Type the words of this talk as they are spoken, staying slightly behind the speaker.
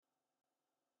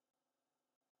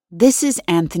This is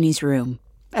Anthony's Room,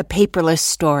 a paperless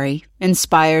story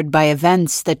inspired by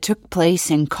events that took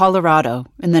place in Colorado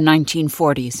in the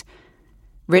 1940s.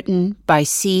 Written by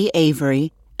C.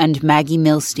 Avery and Maggie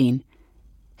Milstein,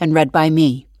 and read by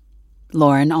me,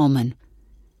 Lauren Ullman.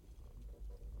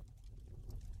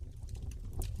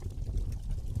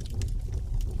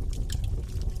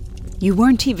 You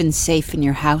weren't even safe in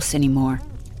your house anymore.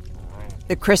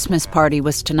 The Christmas party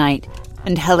was tonight,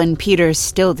 and Helen Peters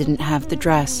still didn't have the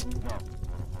dress.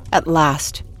 At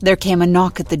last, there came a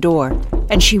knock at the door,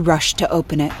 and she rushed to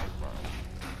open it.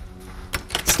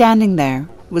 Standing there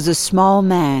was a small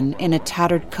man in a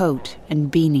tattered coat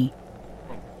and beanie.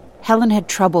 Helen had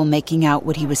trouble making out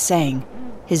what he was saying.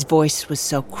 His voice was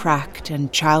so cracked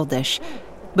and childish,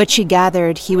 but she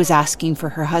gathered he was asking for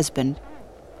her husband.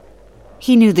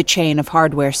 He knew the chain of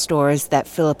hardware stores that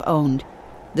Philip owned,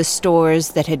 the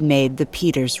stores that had made the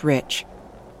Peters rich.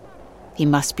 He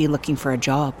must be looking for a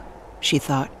job, she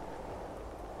thought.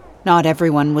 Not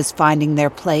everyone was finding their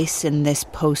place in this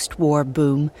post-war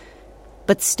boom,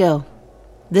 but still,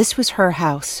 this was her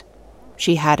house.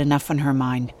 She had enough on her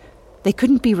mind. They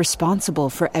couldn't be responsible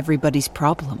for everybody's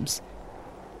problems.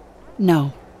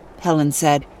 No, Helen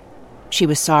said. She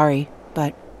was sorry,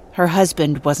 but her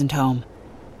husband wasn't home.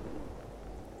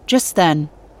 Just then,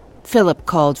 Philip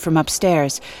called from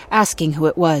upstairs, asking who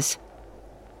it was.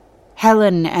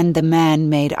 Helen and the man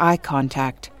made eye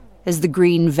contact as the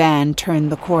green van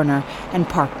turned the corner and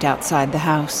parked outside the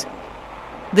house.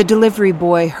 The delivery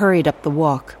boy hurried up the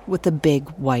walk with a big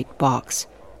white box.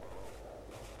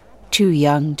 Too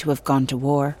young to have gone to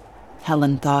war,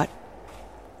 Helen thought.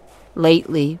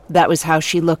 Lately, that was how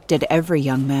she looked at every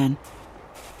young man.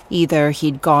 Either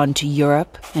he'd gone to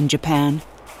Europe and Japan,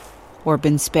 or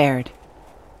been spared.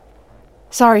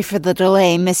 "Sorry for the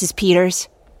delay, Mrs. Peters,"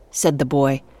 said the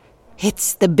boy.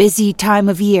 "It's the busy time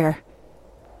of year."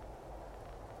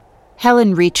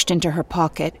 Helen reached into her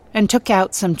pocket and took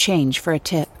out some change for a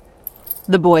tip.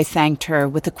 The boy thanked her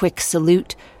with a quick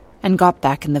salute and got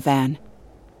back in the van.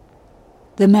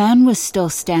 The man was still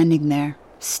standing there,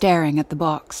 staring at the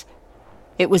box.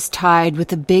 It was tied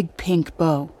with a big pink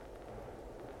bow.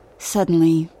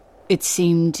 Suddenly, it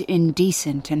seemed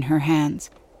indecent in her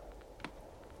hands.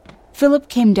 Philip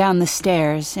came down the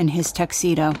stairs in his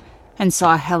tuxedo and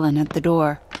saw Helen at the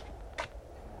door.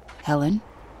 "Helen?"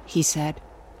 he said.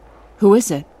 "Who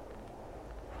is it?"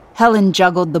 Helen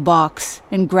juggled the box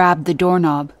and grabbed the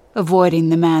doorknob, avoiding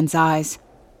the man's eyes.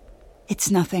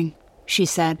 "It's nothing," she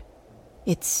said.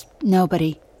 "It's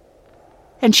nobody."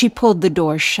 And she pulled the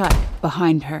door shut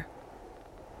behind her.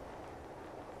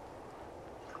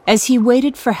 As he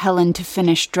waited for Helen to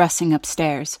finish dressing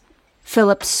upstairs,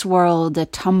 Philip swirled a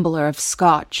tumbler of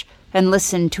scotch and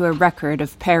listened to a record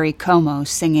of Perry Como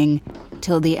singing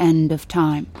 "Till the End of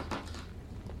Time."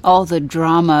 All the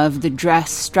drama of the dress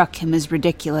struck him as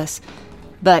ridiculous,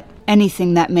 but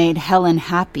anything that made Helen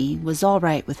happy was all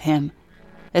right with him,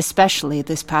 especially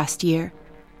this past year.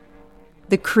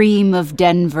 The cream of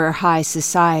Denver high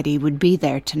society would be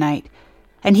there tonight,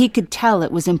 and he could tell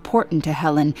it was important to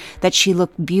Helen that she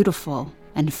looked beautiful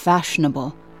and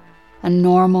fashionable, a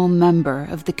normal member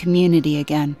of the community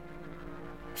again.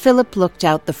 Philip looked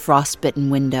out the frostbitten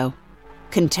window,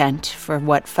 content for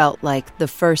what felt like the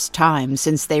first time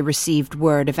since they received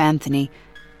word of Anthony.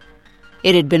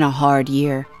 It had been a hard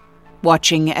year,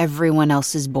 watching everyone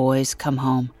else's boys come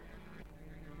home.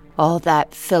 All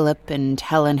that Philip and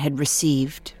Helen had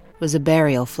received was a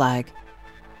burial flag.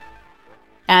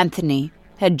 Anthony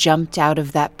had jumped out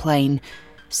of that plane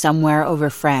somewhere over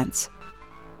France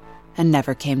and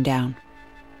never came down.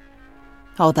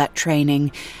 All that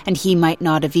training, and he might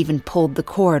not have even pulled the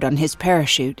cord on his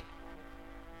parachute.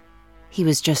 He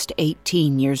was just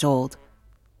 18 years old.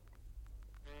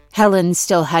 Helen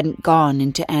still hadn't gone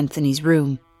into Anthony's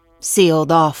room,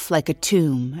 sealed off like a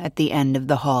tomb at the end of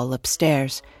the hall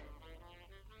upstairs.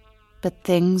 But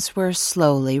things were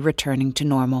slowly returning to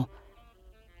normal.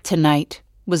 Tonight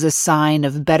was a sign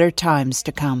of better times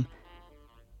to come.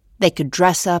 They could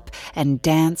dress up and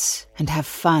dance and have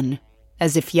fun,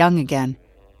 as if young again.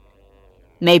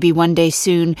 Maybe one day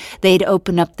soon they'd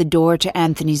open up the door to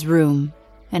Anthony's room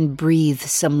and breathe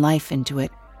some life into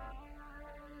it.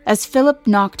 As Philip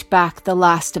knocked back the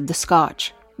last of the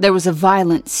scotch, there was a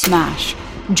violent smash,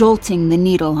 jolting the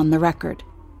needle on the record.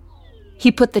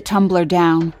 He put the tumbler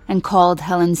down and called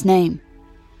Helen's name.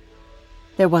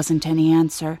 There wasn't any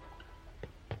answer.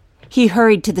 He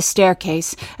hurried to the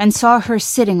staircase and saw her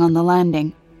sitting on the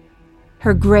landing.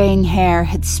 Her graying hair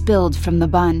had spilled from the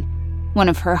bun. One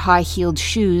of her high-heeled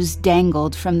shoes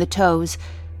dangled from the toes,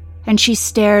 and she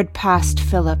stared past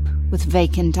Philip with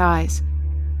vacant eyes.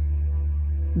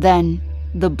 Then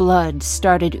the blood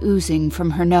started oozing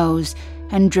from her nose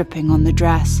and dripping on the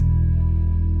dress.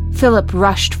 Philip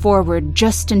rushed forward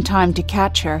just in time to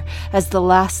catch her as the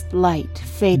last light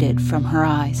faded from her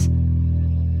eyes.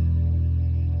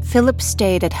 Philip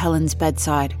stayed at Helen's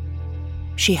bedside.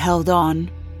 She held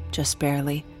on, just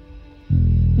barely.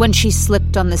 When she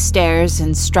slipped on the stairs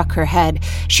and struck her head,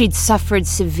 she'd suffered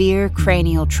severe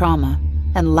cranial trauma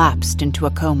and lapsed into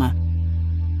a coma.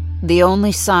 The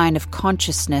only sign of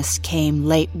consciousness came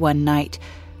late one night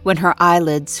when her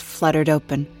eyelids fluttered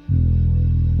open.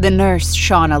 The nurse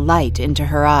shone a light into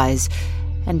her eyes,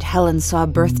 and Helen saw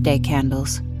birthday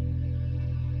candles.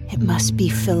 It must be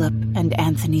Philip and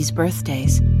Anthony's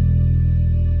birthdays.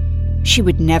 She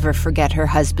would never forget her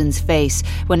husband's face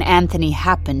when Anthony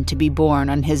happened to be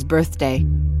born on his birthday.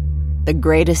 The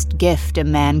greatest gift a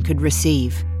man could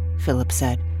receive, Philip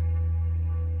said.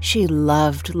 She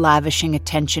loved lavishing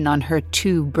attention on her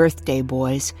 2 birthday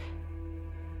boys.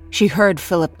 She heard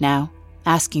Philip now,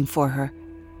 asking for her.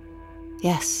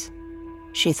 Yes,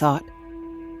 she thought.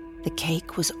 The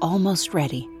cake was almost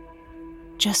ready.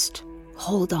 Just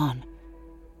hold on.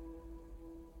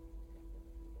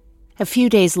 A few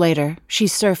days later, she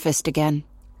surfaced again.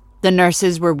 The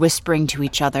nurses were whispering to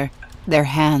each other, their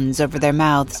hands over their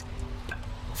mouths.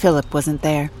 Philip wasn't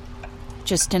there,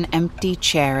 just an empty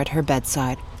chair at her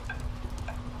bedside.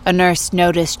 A nurse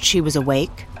noticed she was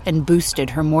awake and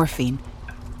boosted her morphine.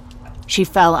 She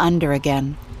fell under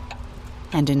again,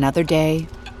 and another day,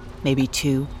 maybe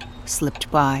 2,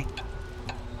 slipped by.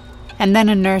 And then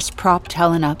a nurse propped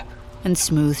Helen up and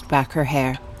smoothed back her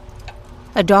hair.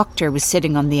 A doctor was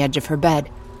sitting on the edge of her bed,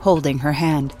 holding her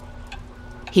hand.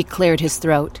 He cleared his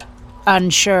throat,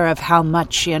 unsure of how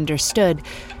much she understood,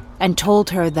 and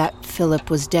told her that Philip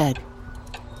was dead.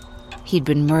 He'd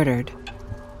been murdered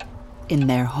in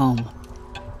their home.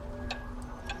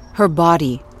 Her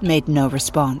body made no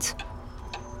response.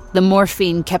 The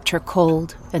morphine kept her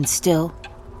cold and still,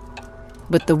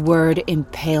 but the word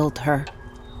impaled her.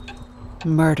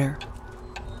 Murder.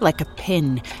 Like a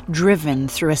pin driven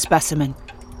through a specimen.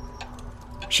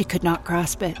 She could not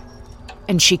grasp it,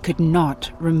 and she could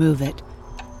not remove it.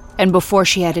 And before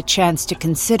she had a chance to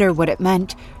consider what it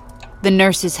meant, the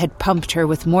nurses had pumped her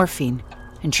with morphine,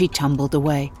 and she tumbled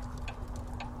away.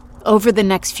 Over the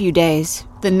next few days,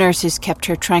 the nurses kept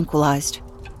her tranquilized.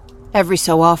 Every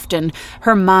so often,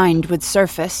 her mind would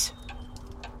surface,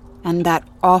 and that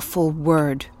awful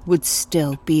word would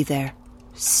still be there,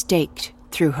 staked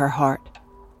through her heart.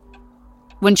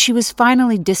 When she was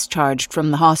finally discharged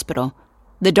from the hospital,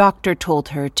 the doctor told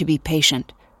her to be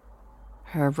patient.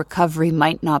 Her recovery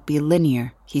might not be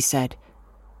linear, he said.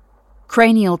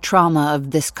 Cranial trauma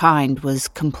of this kind was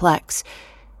complex,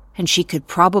 and she could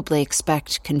probably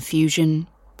expect confusion,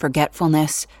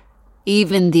 forgetfulness,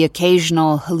 even the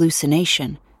occasional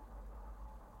hallucination.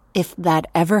 If that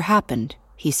ever happened,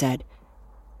 he said,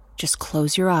 just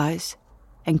close your eyes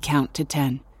and count to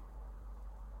 10.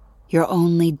 You're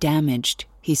only damaged,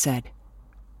 he said.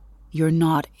 You're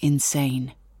not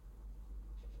insane.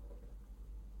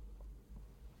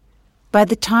 By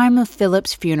the time of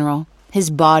Philip's funeral, his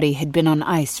body had been on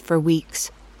ice for weeks,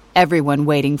 everyone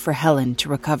waiting for Helen to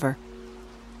recover.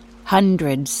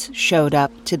 Hundreds showed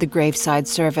up to the graveside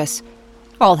service,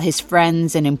 all his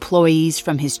friends and employees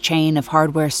from his chain of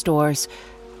hardware stores.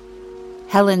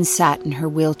 Helen sat in her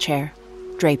wheelchair,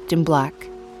 draped in black,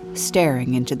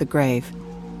 staring into the grave.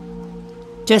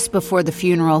 Just before the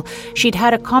funeral, she'd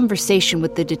had a conversation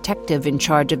with the detective in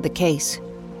charge of the case,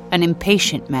 an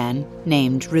impatient man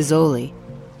named Rizzoli.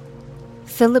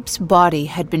 Philip's body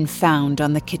had been found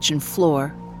on the kitchen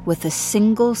floor with a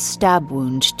single stab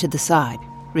wound to the side,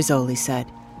 Rizzoli said.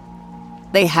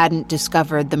 They hadn't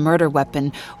discovered the murder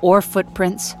weapon or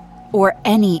footprints or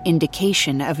any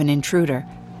indication of an intruder.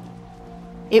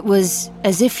 It was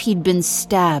as if he'd been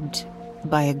stabbed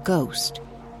by a ghost.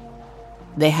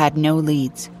 They had no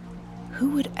leads. Who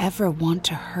would ever want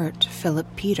to hurt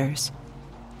Philip Peters?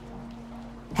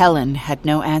 Helen had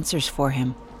no answers for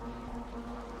him.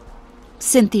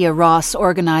 Cynthia Ross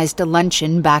organized a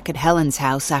luncheon back at Helen's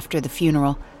house after the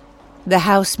funeral. The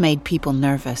house made people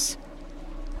nervous.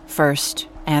 First,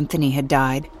 Anthony had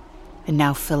died, and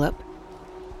now Philip.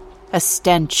 A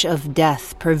stench of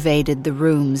death pervaded the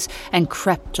rooms and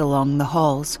crept along the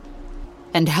halls,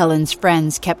 and Helen's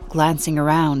friends kept glancing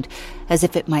around as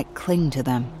if it might cling to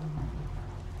them.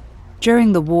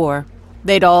 During the war,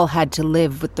 they'd all had to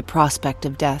live with the prospect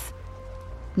of death.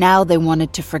 Now they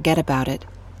wanted to forget about it.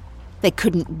 They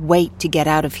couldn't wait to get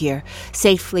out of here,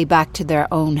 safely back to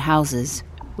their own houses,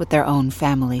 with their own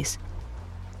families.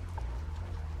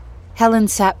 Helen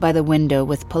sat by the window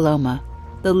with Paloma,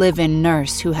 the live-in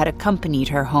nurse who had accompanied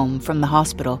her home from the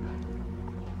hospital.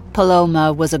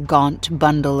 Paloma was a gaunt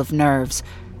bundle of nerves,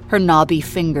 her knobby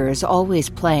fingers always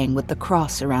playing with the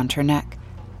cross around her neck.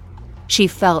 She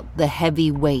felt the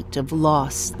heavy weight of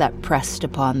loss that pressed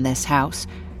upon this house,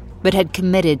 but had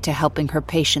committed to helping her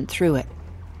patient through it,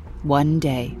 one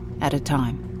day at a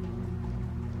time.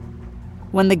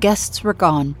 When the guests were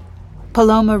gone,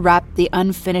 Paloma wrapped the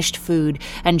unfinished food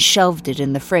and shelved it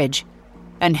in the fridge,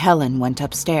 and Helen went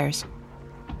upstairs.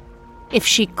 If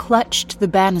she clutched the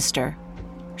banister,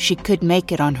 she could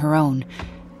make it on her own,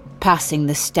 passing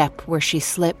the step where she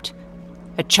slipped,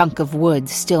 a chunk of wood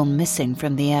still missing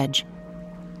from the edge.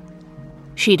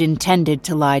 She'd intended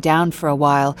to lie down for a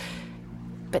while,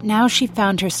 but now she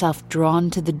found herself drawn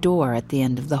to the door at the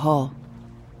end of the hall.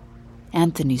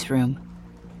 Anthony's room.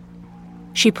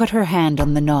 She put her hand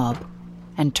on the knob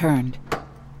and turned.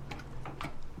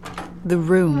 The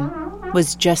room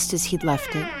was just as he'd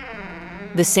left it.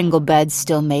 The single bed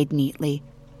still made neatly,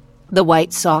 the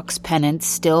white socks pennant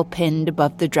still pinned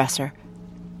above the dresser.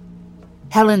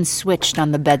 Helen switched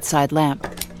on the bedside lamp.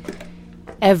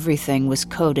 Everything was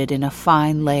coated in a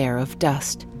fine layer of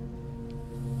dust.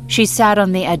 She sat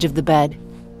on the edge of the bed,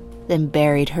 then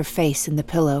buried her face in the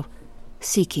pillow,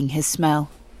 seeking his smell.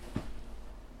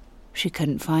 She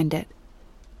couldn't find it.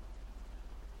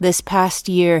 This past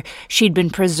year, she'd been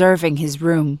preserving his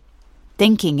room,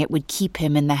 thinking it would keep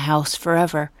him in the house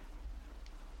forever.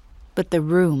 But the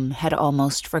room had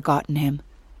almost forgotten him.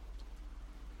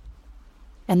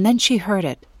 And then she heard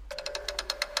it.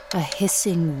 A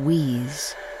hissing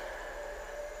wheeze.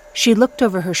 She looked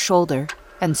over her shoulder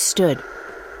and stood,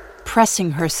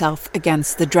 pressing herself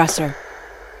against the dresser.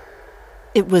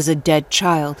 It was a dead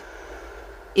child.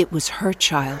 It was her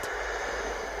child.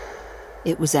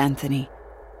 It was Anthony.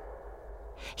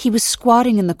 He was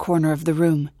squatting in the corner of the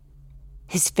room.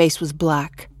 His face was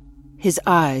black, his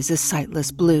eyes a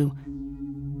sightless blue.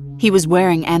 He was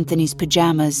wearing Anthony's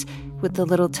pajamas with the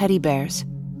little teddy bears.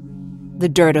 The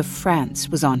dirt of France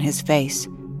was on his face.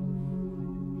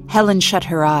 Helen shut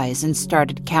her eyes and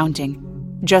started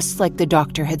counting, just like the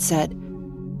doctor had said.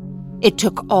 It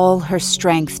took all her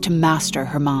strength to master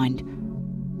her mind.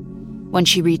 When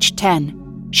she reached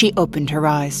 10, she opened her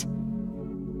eyes.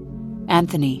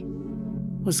 Anthony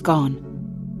was gone.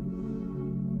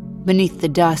 Beneath the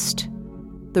dust,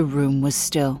 the room was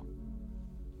still.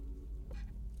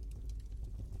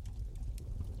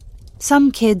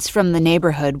 Some kids from the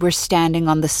neighborhood were standing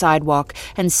on the sidewalk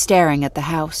and staring at the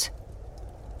house.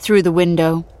 Through the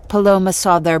window, Paloma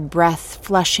saw their breath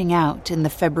flushing out in the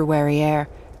February air.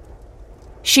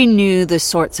 She knew the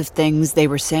sorts of things they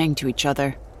were saying to each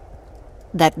other.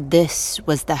 That this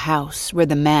was the house where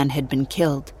the man had been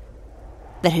killed.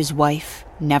 That his wife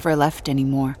never left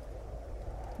anymore.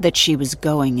 That she was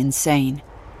going insane.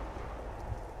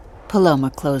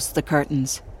 Paloma closed the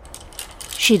curtains.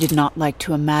 She did not like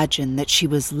to imagine that she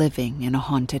was living in a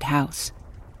haunted house.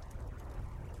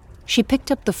 She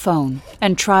picked up the phone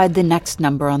and tried the next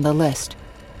number on the list.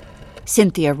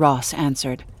 Cynthia Ross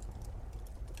answered.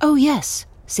 "Oh, yes,"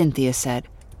 Cynthia said.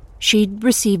 She'd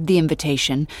received the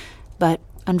invitation, but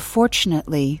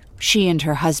unfortunately, she and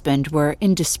her husband were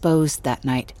indisposed that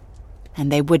night,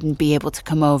 and they wouldn't be able to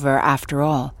come over after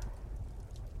all.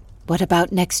 "What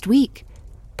about next week?"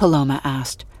 Paloma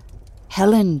asked.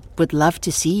 "Helen would love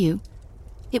to see you.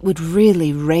 It would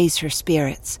really raise her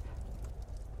spirits."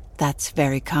 "That's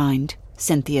very kind,"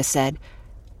 Cynthia said,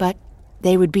 "but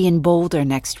they would be in Boulder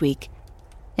next week.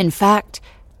 In fact,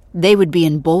 they would be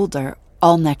in Boulder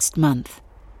all next month."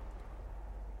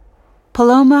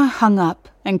 Paloma hung up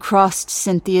and crossed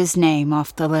Cynthia's name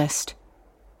off the list.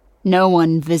 No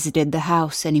one visited the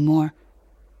house anymore.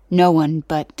 No one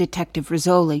but Detective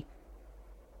Rizzoli.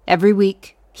 Every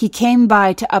week, he came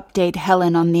by to update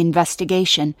Helen on the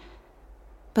investigation,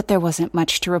 but there wasn't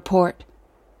much to report.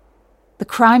 The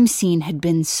crime scene had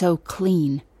been so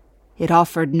clean, it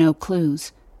offered no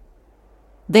clues.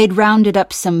 They'd rounded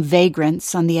up some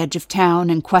vagrants on the edge of town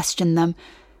and questioned them,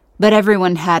 but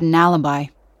everyone had an alibi.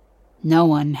 No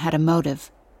one had a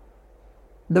motive.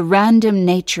 The random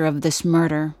nature of this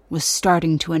murder was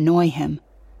starting to annoy him.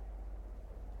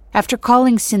 After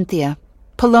calling Cynthia,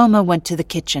 Paloma went to the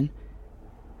kitchen.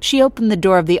 She opened the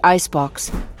door of the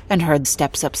icebox and heard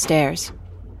steps upstairs.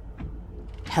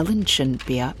 Helen shouldn't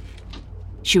be up.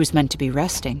 She was meant to be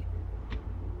resting.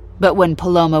 But when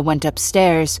Paloma went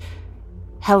upstairs,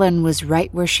 Helen was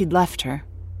right where she'd left her,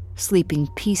 sleeping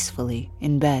peacefully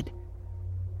in bed.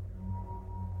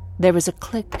 There was a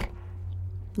click,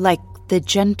 like the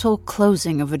gentle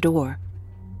closing of a door.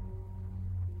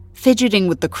 Fidgeting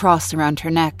with the cross around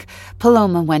her neck,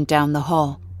 Paloma went down the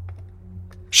hall.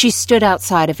 She stood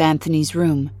outside of Anthony's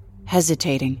room,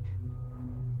 hesitating.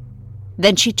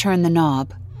 Then she turned the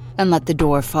knob and let the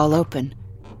door fall open.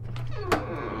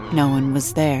 No one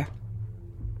was there.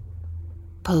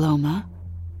 "Paloma?"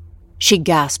 She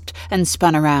gasped and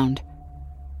spun around.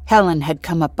 Helen had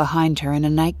come up behind her in a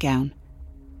nightgown.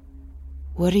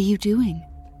 "What are you doing?"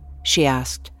 she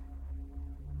asked.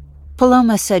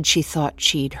 Paloma said she thought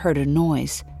she'd heard a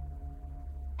noise.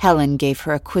 Helen gave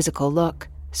her a quizzical look,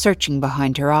 searching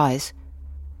behind her eyes.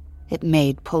 It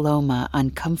made Paloma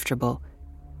uncomfortable.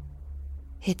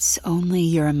 "It's only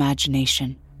your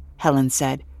imagination," Helen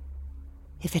said.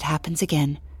 "If it happens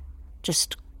again,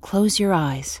 just close your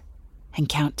eyes and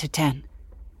count to 10.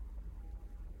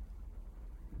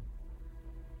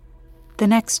 The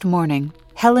next morning,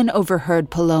 Helen overheard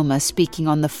Paloma speaking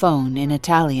on the phone in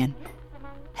Italian.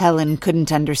 Helen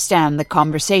couldn't understand the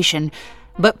conversation,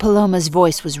 but Paloma's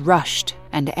voice was rushed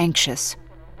and anxious,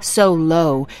 so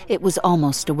low it was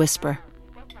almost a whisper.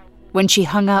 When she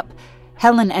hung up,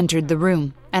 Helen entered the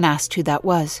room and asked who that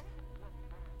was.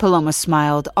 Paloma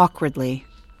smiled awkwardly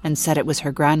and said it was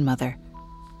her grandmother.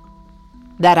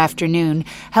 That afternoon,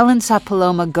 Helen saw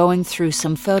Paloma going through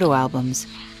some photo albums.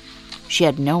 She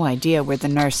had no idea where the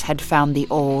nurse had found the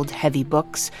old, heavy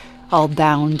books, all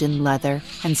bound in leather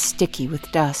and sticky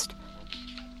with dust.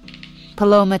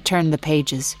 Paloma turned the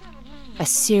pages, a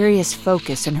serious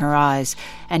focus in her eyes,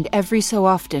 and every so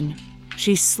often,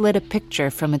 she slid a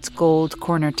picture from its gold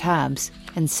corner tabs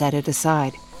and set it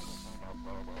aside.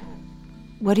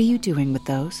 "What are you doing with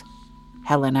those?"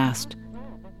 Helen asked.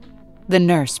 The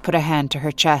nurse put a hand to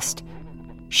her chest.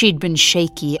 She'd been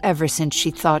shaky ever since she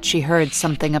thought she heard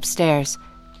something upstairs.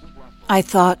 "I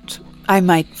thought I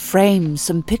might frame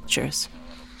some pictures,"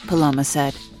 Paloma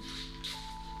said.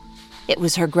 It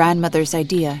was her grandmother's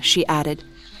idea, she added.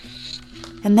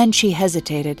 And then she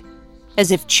hesitated,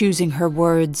 as if choosing her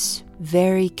words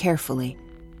very carefully.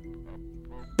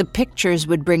 The pictures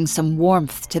would bring some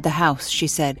warmth to the house, she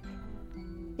said.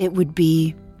 It would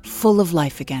be full of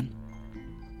life again.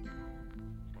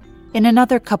 In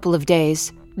another couple of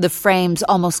days, the frames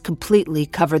almost completely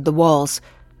covered the walls.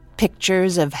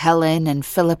 Pictures of Helen and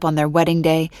Philip on their wedding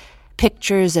day,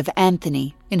 pictures of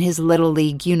Anthony in his Little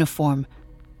League uniform,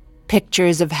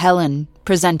 pictures of Helen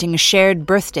presenting a shared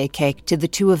birthday cake to the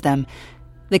two of them,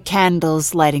 the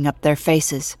candles lighting up their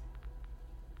faces.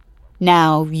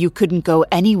 Now you couldn't go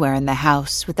anywhere in the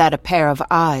house without a pair of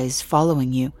eyes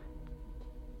following you.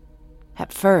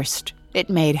 At first, it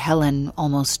made Helen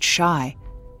almost shy.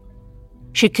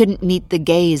 She couldn't meet the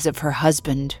gaze of her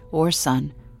husband or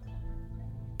son.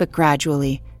 But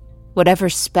gradually, whatever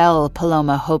spell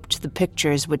Paloma hoped the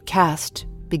pictures would cast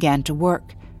began to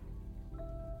work.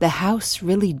 The house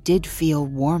really did feel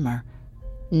warmer,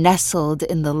 nestled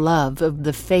in the love of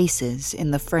the faces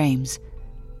in the frames.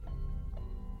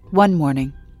 One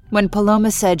morning, when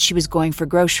Paloma said she was going for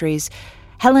groceries,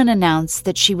 Helen announced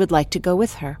that she would like to go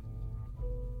with her.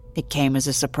 It came as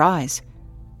a surprise.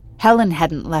 Helen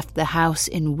hadn't left the house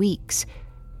in weeks,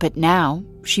 but now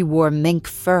she wore mink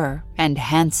fur and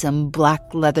handsome black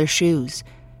leather shoes.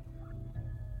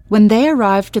 When they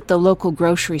arrived at the local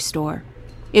grocery store,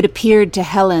 it appeared to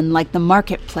Helen like the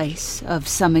marketplace of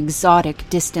some exotic,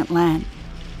 distant land.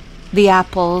 The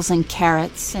apples and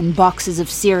carrots and boxes of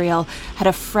cereal had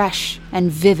a fresh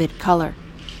and vivid color.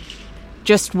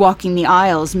 Just walking the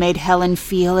aisles made Helen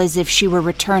feel as if she were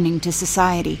returning to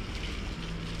society.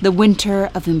 The winter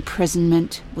of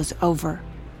imprisonment was over.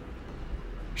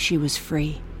 She was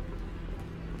free.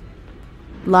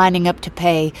 Lining up to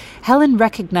pay, Helen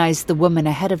recognized the woman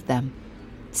ahead of them,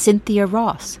 Cynthia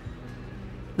Ross.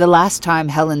 The last time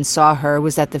Helen saw her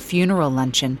was at the funeral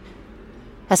luncheon.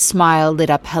 A smile lit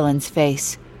up Helen's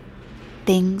face.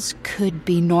 Things could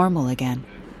be normal again.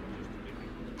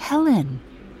 "Helen,"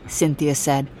 Cynthia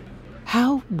said,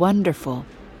 "how wonderful.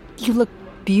 You look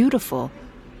beautiful.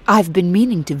 I've been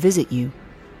meaning to visit you.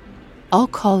 I'll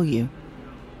call you."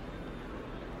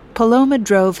 Paloma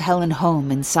drove Helen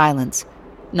home in silence,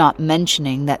 not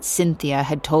mentioning that Cynthia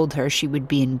had told her she would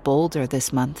be in Boulder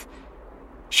this month.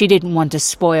 She didn't want to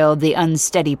spoil the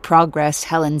unsteady progress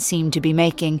Helen seemed to be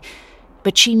making,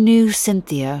 but she knew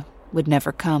Cynthia would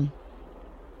never come.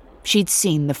 She'd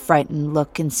seen the frightened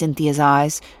look in Cynthia's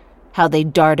eyes, how they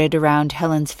darted around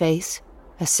Helen's face,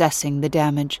 assessing the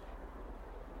damage.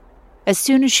 As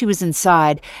soon as she was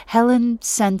inside, Helen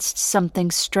sensed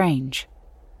something strange.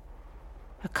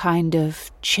 A kind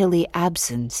of chilly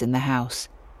absence in the house.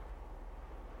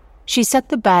 She set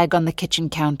the bag on the kitchen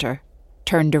counter,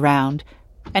 turned around,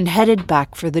 and headed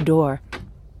back for the door.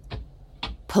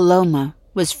 Paloma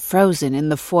was frozen in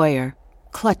the foyer,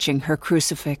 clutching her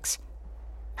crucifix.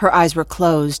 Her eyes were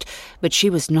closed, but she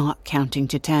was not counting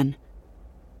to 10.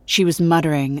 She was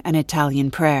muttering an Italian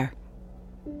prayer.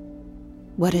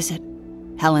 "What is it?"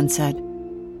 Helen said.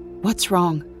 "What's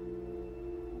wrong?"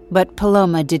 But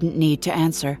Paloma didn't need to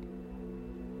answer.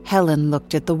 Helen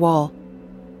looked at the wall.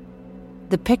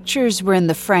 The pictures were in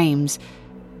the frames,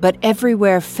 but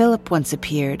everywhere Philip once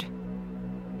appeared,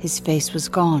 his face was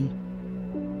gone,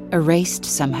 erased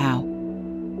somehow.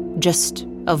 Just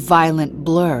a violent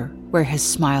blur where his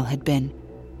smile had been.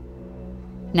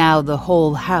 Now the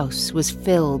whole house was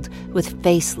filled with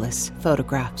faceless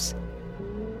photographs.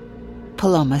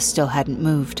 Paloma still hadn't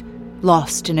moved,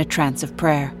 lost in a trance of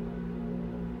prayer.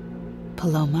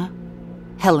 "Paloma?"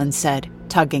 Helen said,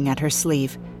 tugging at her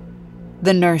sleeve.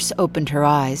 The nurse opened her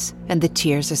eyes, and the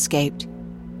tears escaped.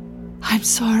 "I'm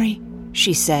sorry,"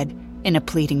 she said in a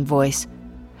pleading voice.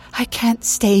 "I can't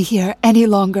stay here any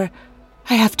longer.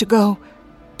 I have to go.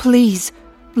 Please,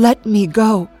 let me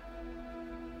go."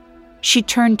 She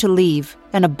turned to leave,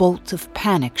 and a bolt of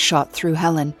panic shot through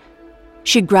Helen.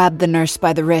 She grabbed the nurse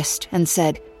by the wrist and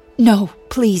said, "No,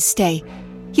 please stay.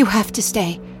 You have to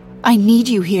stay. I need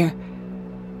you here."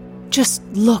 "Just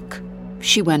look,"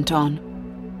 she went on.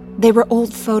 "They were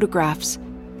old photographs.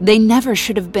 They never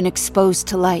should have been exposed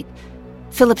to light.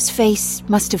 Philip's face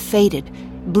must have faded,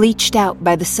 bleached out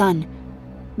by the sun.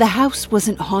 The house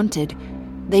wasn't haunted.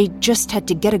 They just had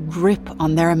to get a grip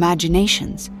on their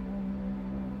imaginations."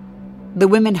 The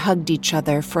women hugged each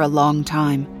other for a long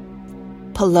time,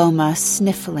 Paloma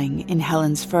sniffling in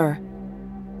Helen's fur.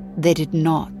 They did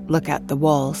not look at the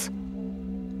walls.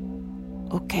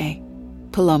 "Okay,"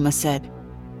 Paloma said.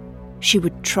 She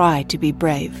would try to be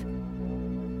brave.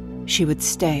 She would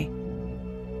stay.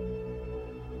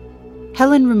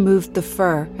 Helen removed the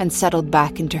fur and settled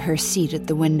back into her seat at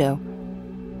the window.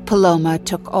 Paloma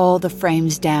took all the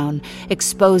frames down,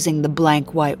 exposing the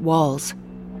blank white walls,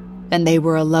 and they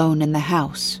were alone in the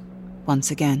house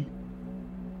once again.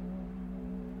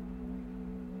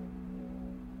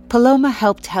 Paloma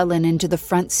helped Helen into the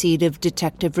front seat of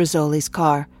Detective Rizzoli's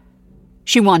car.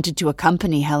 She wanted to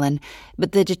accompany Helen,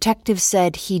 but the detective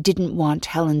said he didn't want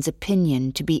Helen's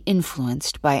opinion to be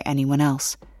influenced by anyone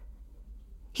else.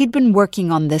 He'd been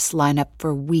working on this lineup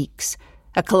for weeks,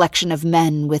 a collection of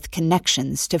men with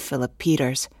connections to Philip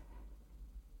Peters.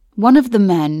 One of the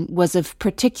men was of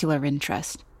particular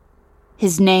interest.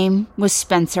 His name was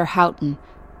Spencer Houghton,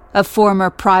 a former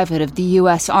private of the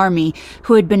U.S. Army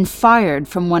who had been fired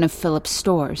from one of Philip's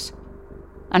stores.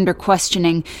 Under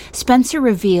questioning, Spencer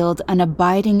revealed an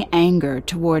abiding anger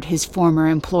toward his former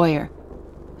employer,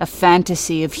 a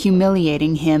fantasy of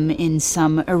humiliating him in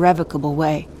some irrevocable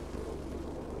way.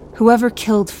 Whoever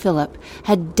killed Philip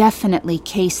had definitely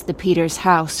cased the Peters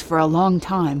house for a long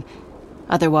time.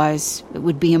 Otherwise, it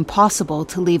would be impossible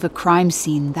to leave a crime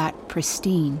scene that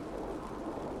pristine.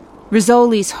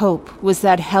 Rizzoli's hope was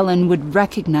that Helen would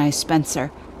recognize Spencer.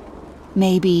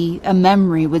 Maybe a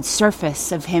memory would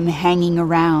surface of him hanging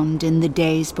around in the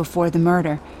days before the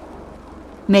murder.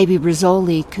 Maybe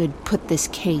Rizzoli could put this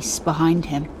case behind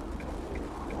him.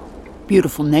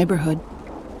 "Beautiful neighborhood,"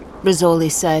 Rizzoli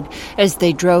said as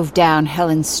they drove down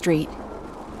Helen's street.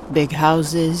 "Big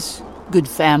houses, good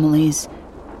families.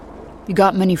 You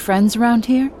got many friends around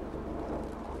here?"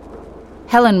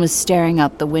 Helen was staring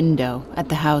out the window at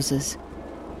the houses.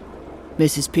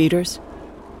 "Mrs. Peters?"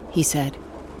 he said.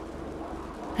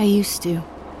 "I used to,"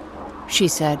 she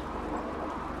said.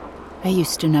 "I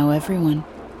used to know everyone."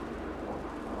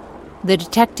 The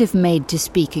detective made to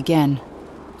speak again,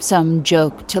 some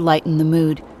joke to lighten the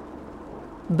mood.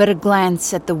 But a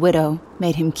glance at the widow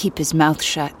made him keep his mouth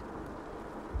shut.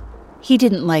 He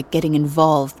didn't like getting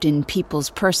involved in people's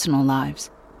personal lives.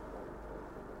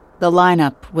 The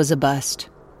lineup was a bust.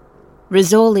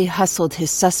 Rizzoli hustled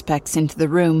his suspects into the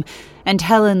room, and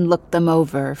Helen looked them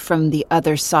over from the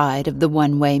other side of the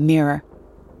one-way mirror.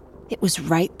 It was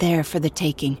right there for the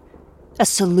taking, a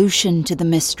solution to the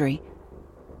mystery.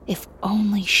 If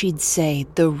only she'd say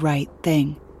the right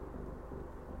thing.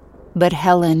 But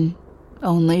Helen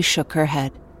only shook her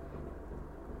head.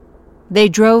 They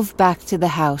drove back to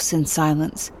the house in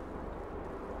silence.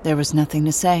 There was nothing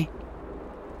to say.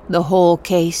 The whole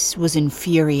case was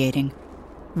infuriating,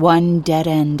 one dead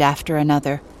end after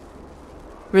another.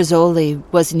 Rizzoli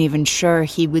wasn't even sure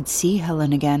he would see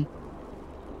Helen again.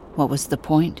 What was the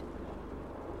point?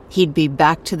 He'd be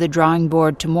back to the drawing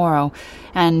board tomorrow,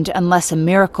 and unless a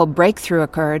miracle breakthrough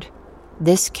occurred,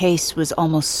 this case was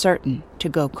almost certain to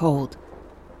go cold.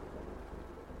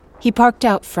 He parked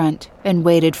out front and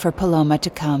waited for Paloma to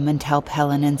come and help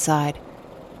Helen inside.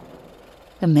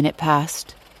 A minute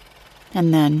passed,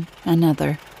 and then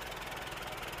another.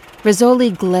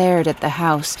 Rizzoli glared at the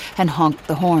house and honked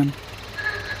the horn.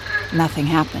 Nothing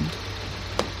happened.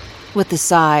 With a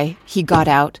sigh, he got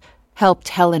out, helped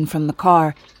Helen from the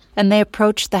car, and they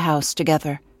approached the house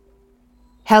together.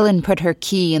 Helen put her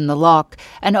key in the lock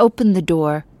and opened the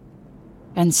door,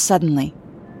 and suddenly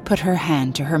put her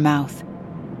hand to her mouth.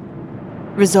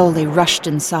 Rizzoli rushed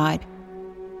inside.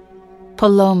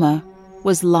 Paloma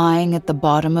was lying at the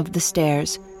bottom of the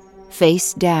stairs,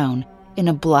 face down in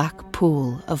a black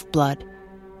pool of blood.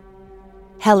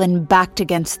 Helen backed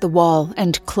against the wall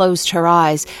and closed her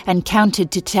eyes and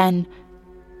counted to 10.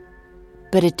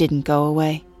 But it didn't go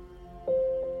away.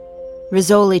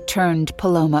 Rizzoli turned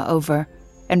Paloma over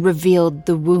and revealed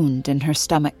the wound in her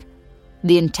stomach,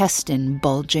 the intestine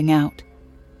bulging out.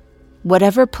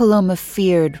 Whatever Paloma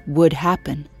feared would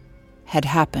happen had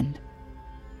happened.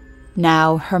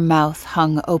 Now her mouth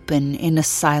hung open in a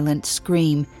silent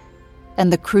scream,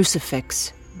 and the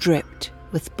crucifix dripped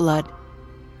with blood.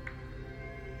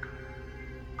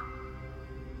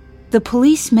 The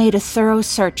police made a thorough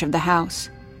search of the house,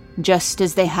 just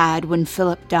as they had when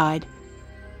Philip died.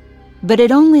 But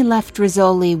it only left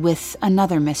Rizzoli with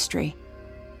another mystery.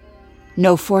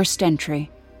 No forced entry.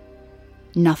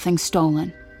 Nothing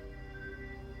stolen.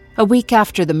 A week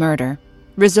after the murder,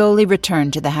 Rizzoli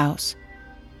returned to the house.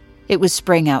 It was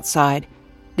spring outside,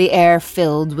 the air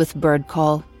filled with bird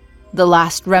call, the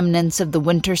last remnants of the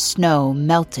winter snow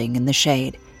melting in the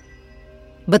shade.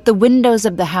 But the windows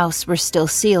of the house were still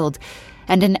sealed,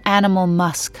 and an animal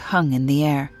musk hung in the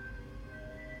air.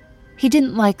 He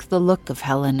didn't like the look of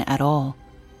Helen at all.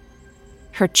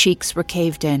 Her cheeks were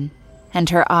caved in, and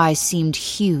her eyes seemed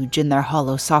huge in their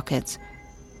hollow sockets.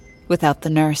 Without the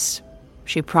nurse,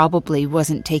 she probably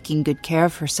wasn't taking good care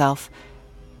of herself,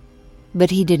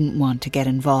 but he didn't want to get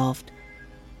involved.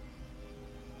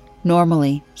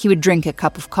 Normally, he would drink a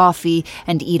cup of coffee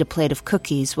and eat a plate of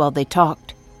cookies while they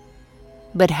talked.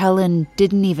 But Helen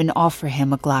didn't even offer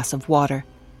him a glass of water.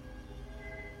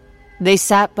 They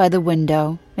sat by the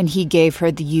window, and he gave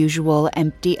her the usual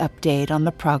empty update on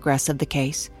the progress of the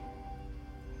case.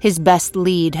 His best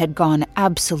lead had gone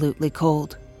absolutely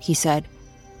cold, he said.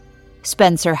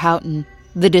 Spencer Houghton,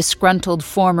 the disgruntled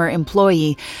former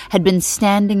employee, had been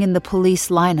standing in the police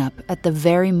lineup at the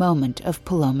very moment of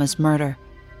Paloma's murder.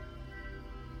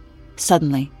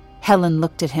 Suddenly, Helen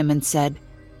looked at him and said,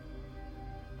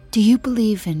 "Do you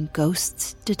believe in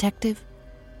ghosts, Detective?"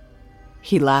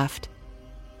 He laughed.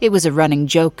 It was a running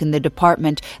joke in the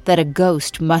department that a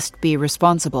ghost must be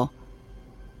responsible.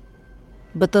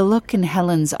 But the look in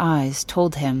Helen's eyes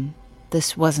told him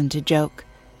this wasn't a joke.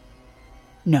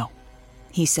 "No,"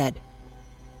 he said.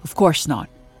 "Of course not."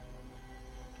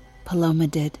 "Paloma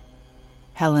did,"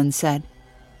 Helen said.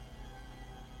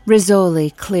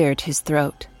 Rizzoli cleared his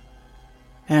throat.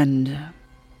 "And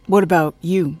what about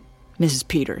you, Mrs.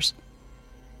 Peters?"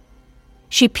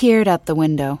 She peered out the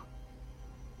window.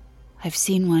 "I've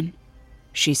seen one,"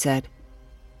 she said.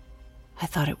 "I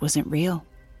thought it wasn't real."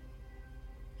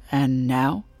 "And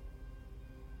now?"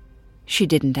 She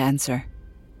didn't answer.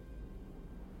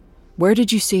 "Where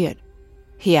did you see it?"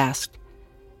 he asked.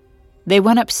 They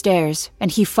went upstairs,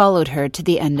 and he followed her to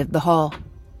the end of the hall.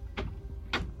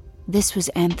 "This was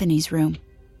Anthony's room,"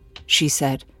 she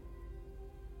said.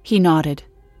 He nodded.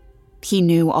 He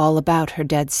knew all about her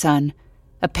dead son,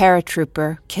 a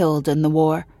paratrooper killed in the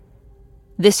war.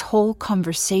 This whole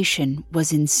conversation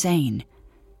was insane.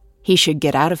 He should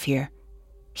get out of here.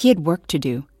 He had work to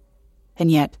do. And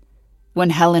yet,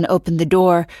 when Helen opened the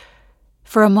door,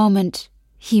 for a moment,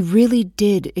 he really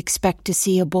did expect to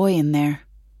see a boy in there,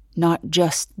 not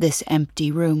just this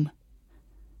empty room.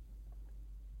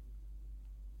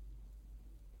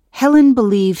 Helen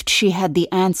believed she had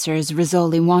the answers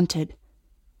Rizzoli wanted.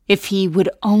 If he would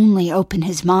only open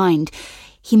his mind,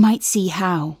 he might see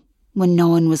how, when no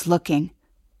one was looking.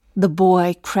 The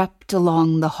boy crept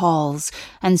along the halls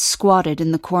and squatted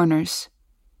in the corners,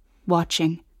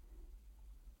 watching.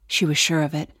 She was sure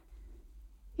of it.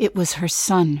 It was her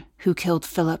son who killed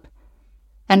Philip,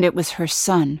 and it was her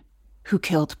son who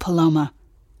killed Paloma.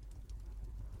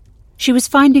 She was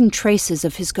finding traces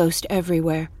of his ghost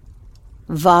everywhere.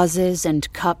 Vases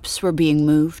and cups were being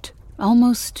moved,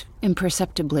 almost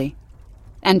imperceptibly,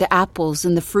 and apples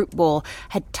in the fruit bowl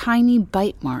had tiny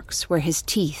bite marks where his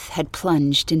teeth had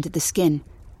plunged into the skin.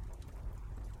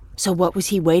 So what was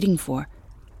he waiting for?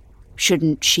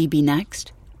 Shouldn't she be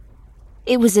next?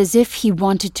 It was as if he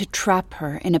wanted to trap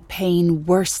her in a pain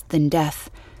worse than death,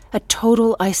 a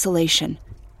total isolation,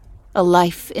 a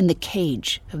life in the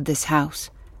cage of this house.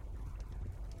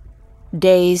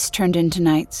 Days turned into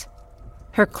nights.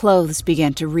 Her clothes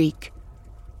began to reek.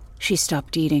 She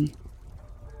stopped eating.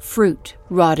 Fruit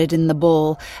rotted in the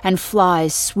bowl, and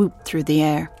flies swooped through the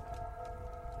air.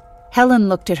 Helen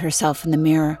looked at herself in the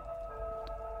mirror.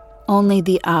 Only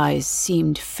the eyes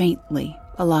seemed faintly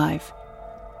alive.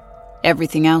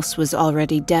 Everything else was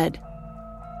already dead,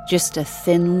 just a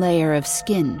thin layer of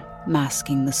skin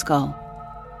masking the skull.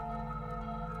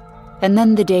 And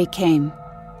then the day came,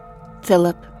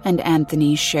 Philip and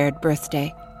Anthony's shared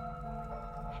birthday.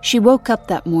 She woke up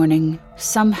that morning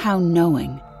somehow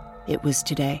knowing it was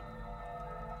today.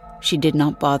 She did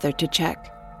not bother to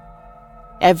check.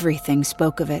 Everything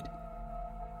spoke of it.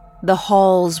 The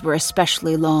halls were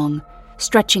especially long,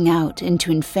 stretching out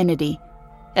into infinity,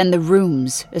 and the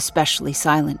rooms especially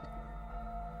silent.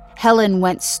 Helen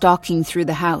went stalking through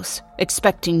the house,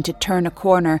 expecting to turn a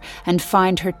corner and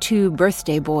find her 2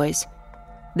 birthday boys,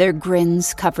 their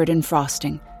grins covered in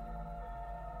frosting.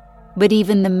 But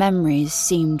even the memories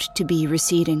seemed to be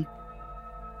receding.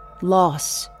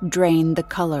 Loss drained the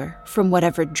color from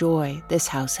whatever joy this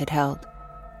house had held.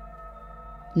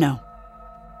 No,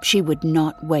 she would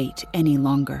not wait any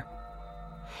longer.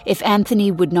 If Anthony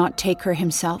would not take her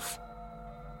himself,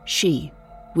 she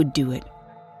would do it.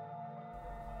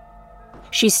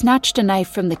 She snatched a knife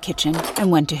from the kitchen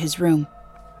and went to his room.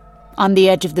 On the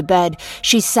edge of the bed,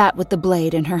 she sat with the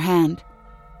blade in her hand.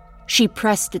 She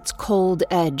pressed its cold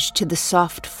edge to the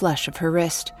soft flesh of her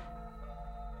wrist.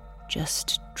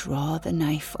 Just draw the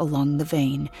knife along the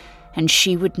vein, and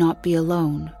she would not be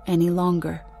alone any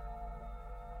longer.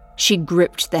 She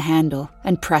gripped the handle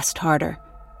and pressed harder,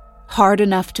 hard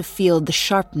enough to feel the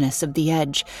sharpness of the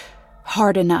edge,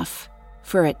 hard enough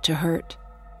for it to hurt.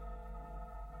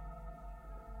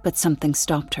 But something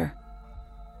stopped her.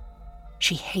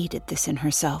 She hated this in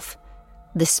herself,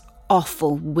 this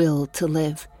awful will to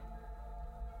live.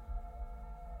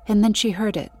 And then she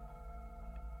heard it,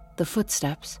 the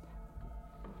footsteps.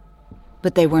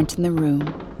 But they weren't in the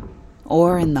room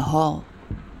or in the hall.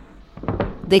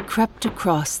 They crept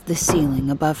across the ceiling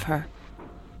above her.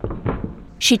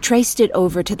 She traced it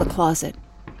over to the closet.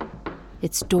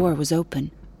 Its door was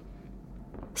open.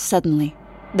 Suddenly,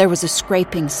 there was a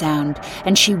scraping sound,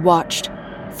 and she watched,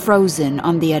 frozen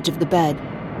on the edge of the bed,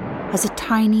 as a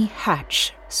tiny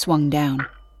hatch swung down.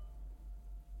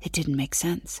 It didn't make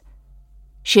sense.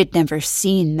 She had never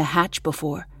seen the hatch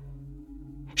before.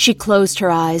 She closed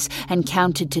her eyes and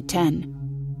counted to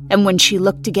 10, and when she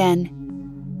looked again,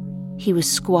 he was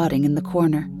squatting in the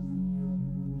corner.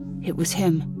 It was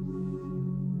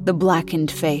him. The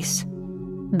blackened face,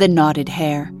 the knotted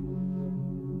hair.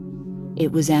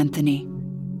 It was Anthony.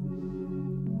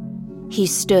 He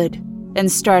stood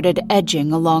and started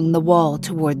edging along the wall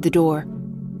toward the door.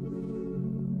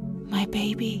 "My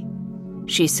baby,"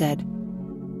 she said.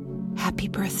 "Happy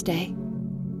birthday."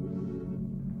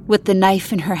 With the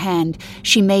knife in her hand,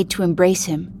 she made to embrace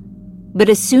him. But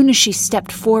as soon as she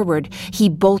stepped forward, he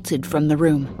bolted from the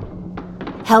room.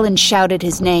 Helen shouted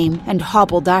his name and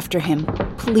hobbled after him,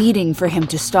 pleading for him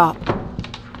to stop.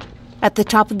 At the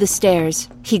top of the stairs,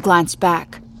 he glanced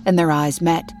back, and their eyes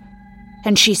met,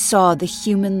 and she saw the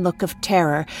human look of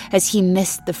terror as he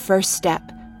missed the first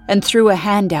step and threw a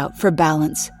hand out for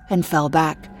balance and fell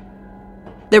back.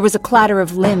 There was a clatter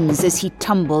of limbs as he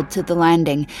tumbled to the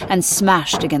landing and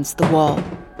smashed against the wall.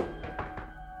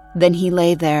 Then he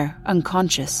lay there,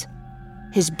 unconscious,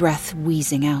 his breath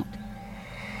wheezing out.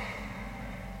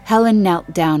 Helen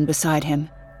knelt down beside him.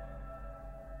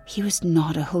 He was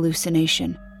not a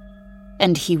hallucination,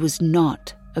 and he was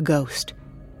not a ghost.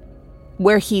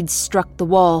 Where he'd struck the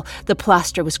wall, the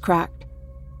plaster was cracked.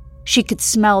 She could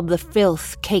smell the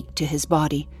filth caked to his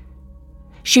body.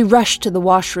 She rushed to the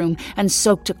washroom and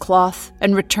soaked a cloth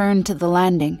and returned to the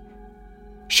landing.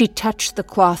 She touched the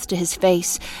cloth to his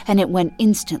face, and it went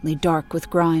instantly dark with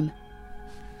grime.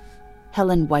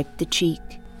 Helen wiped the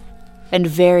cheek, and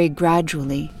very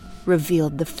gradually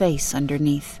revealed the face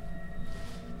underneath.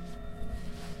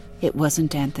 It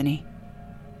wasn't Anthony.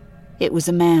 It was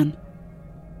a man.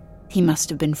 He must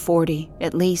have been 40,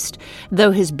 at least,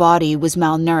 though his body was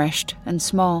malnourished and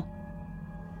small.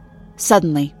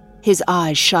 Suddenly, his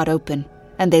eyes shot open,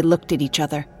 and they looked at each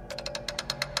other.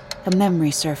 A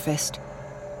memory surfaced.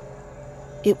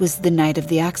 It was the night of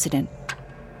the accident.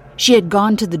 She had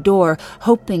gone to the door,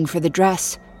 hoping for the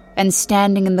dress, and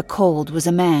standing in the cold was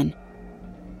a man.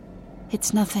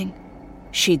 "It's nothing,"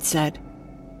 she'd said.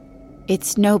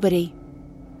 "It's nobody."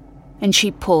 And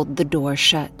she pulled the door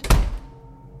shut.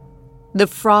 The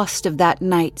frost of that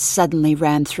night suddenly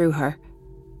ran through her.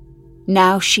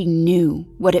 Now she knew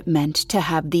what it meant to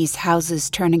have these houses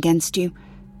turn against you,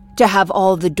 to have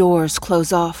all the doors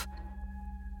close off.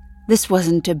 This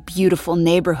wasn't a beautiful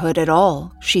neighborhood at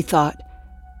all, she thought.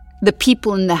 The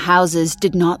people in the houses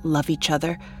did not love each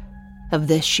other. Of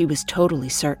this she was totally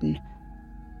certain.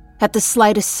 At the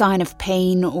slightest sign of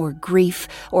pain or grief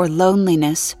or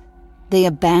loneliness, they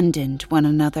abandoned one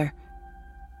another.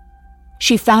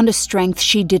 She found a strength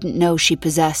she didn't know she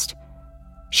possessed.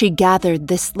 She gathered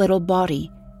this little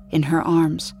body in her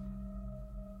arms.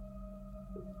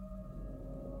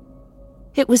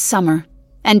 It was summer,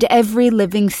 and every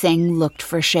living thing looked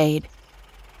for shade.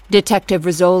 Detective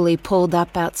Rizzoli pulled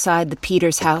up outside the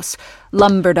Peters house,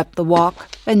 lumbered up the walk,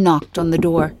 and knocked on the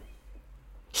door.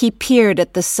 He peered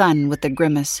at the sun with a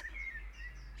grimace.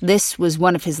 This was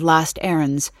one of his last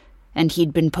errands, and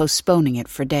he'd been postponing it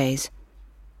for days.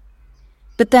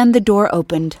 But then the door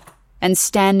opened, and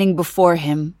standing before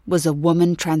him was a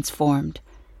woman transformed.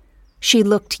 She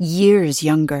looked years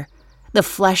younger, the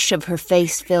flesh of her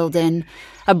face filled in,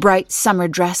 a bright summer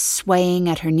dress swaying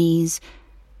at her knees.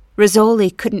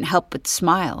 Rizzoli couldn't help but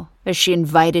smile as she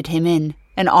invited him in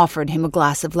and offered him a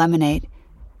glass of lemonade.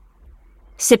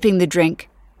 Sipping the drink,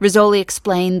 Rizzoli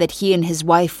explained that he and his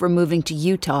wife were moving to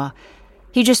Utah.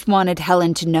 He just wanted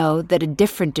Helen to know that a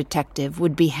different detective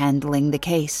would be handling the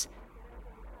case.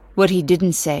 What he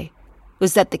didn't say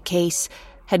was that the case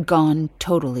had gone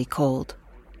totally cold.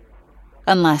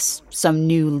 Unless some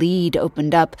new lead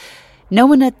opened up, no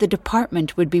one at the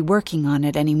department would be working on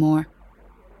it anymore.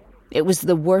 It was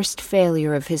the worst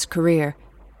failure of his career,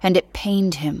 and it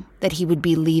pained him that he would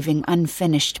be leaving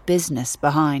unfinished business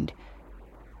behind.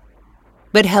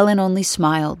 But Helen only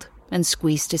smiled and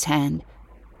squeezed his hand,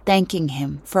 thanking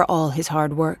him for all his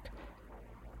hard work.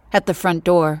 At the front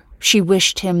door, she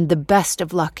wished him the best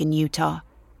of luck in Utah.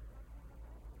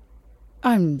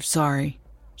 "I'm sorry,"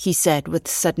 he said with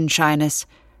sudden shyness.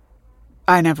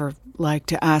 "I never like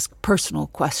to ask personal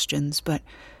questions, but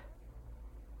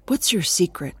what's your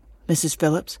secret, Mrs.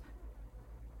 Phillips?"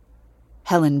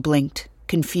 Helen blinked,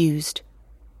 confused.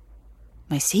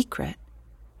 My secret?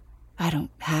 I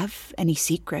don't have any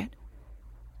secret.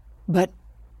 "But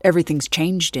everything's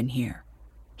changed in here,"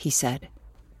 he said.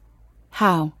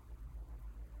 How?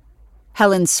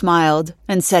 Helen smiled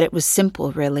and said it was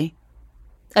simple, really.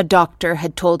 A doctor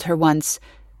had told her once,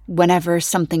 whenever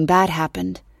something bad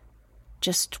happened,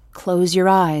 just close your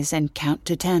eyes and count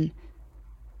to 10.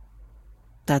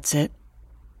 "That's it?"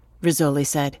 Rizzoli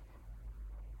said.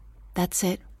 That's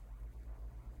it.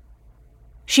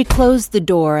 She closed the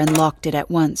door and locked it at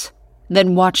once,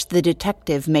 then watched the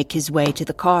detective make his way to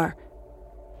the car.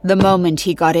 The moment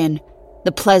he got in,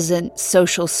 the pleasant,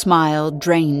 social smile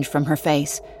drained from her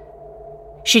face.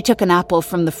 She took an apple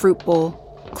from the fruit bowl,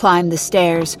 climbed the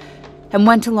stairs, and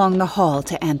went along the hall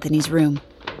to Anthony's room.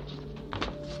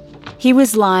 He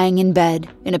was lying in bed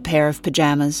in a pair of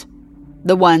pajamas,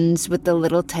 the ones with the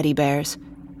little teddy bears.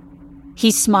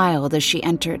 He smiled as she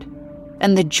entered,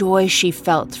 and the joy she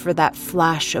felt for that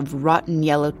flash of rotten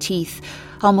yellow teeth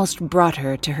almost brought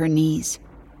her to her knees.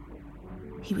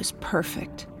 He was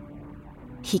perfect.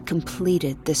 He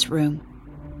completed this room.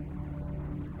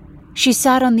 She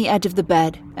sat on the edge of the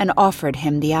bed and offered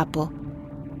him the apple.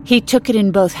 He took it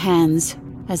in both hands,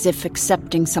 as if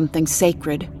accepting something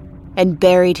sacred, and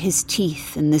buried his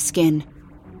teeth in the skin.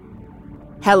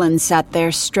 Helen sat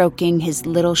there stroking his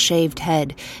little shaved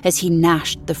head as he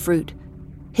gnashed the fruit,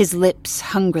 his lips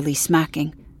hungrily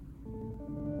smacking.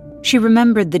 She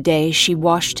remembered the day she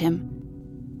washed him,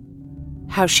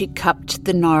 how she cupped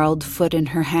the gnarled foot in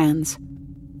her hands,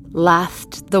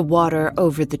 lathed the water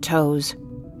over the toes,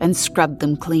 and scrubbed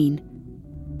them clean.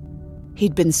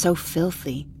 He'd been so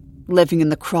filthy, living in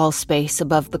the crawl space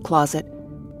above the closet.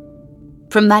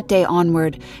 From that day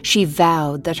onward, she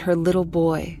vowed that her little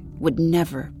boy would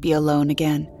never be alone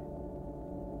again.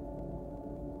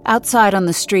 Outside on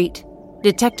the street,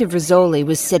 Detective Rizzoli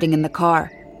was sitting in the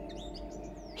car.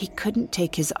 He couldn't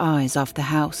take his eyes off the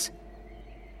house.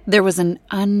 There was an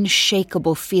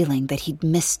unshakable feeling that he'd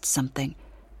missed something,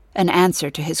 an answer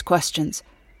to his questions.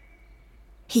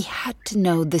 He had to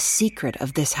know the secret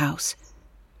of this house.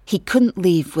 He couldn't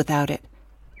leave without it.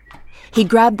 He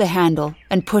grabbed the handle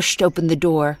and pushed open the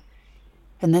door,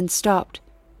 and then stopped.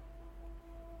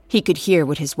 He could hear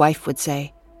what his wife would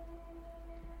say.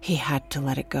 He had to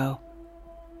let it go.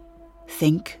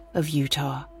 Think of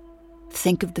Utah.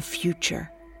 Think of the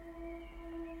future.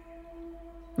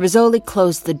 Rizzoli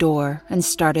closed the door and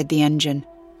started the engine.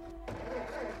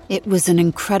 It was an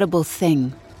incredible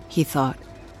thing, he thought,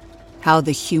 how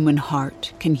the human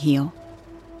heart can heal.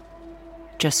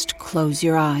 Just close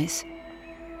your eyes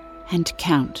and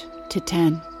count to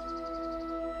 10.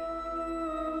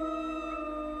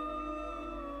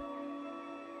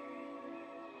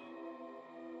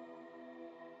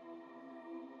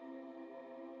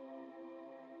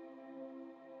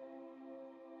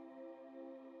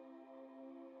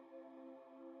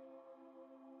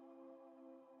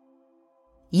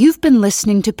 You've been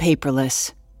listening to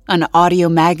Paperless, an audio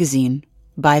magazine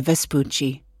by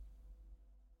Vespucci.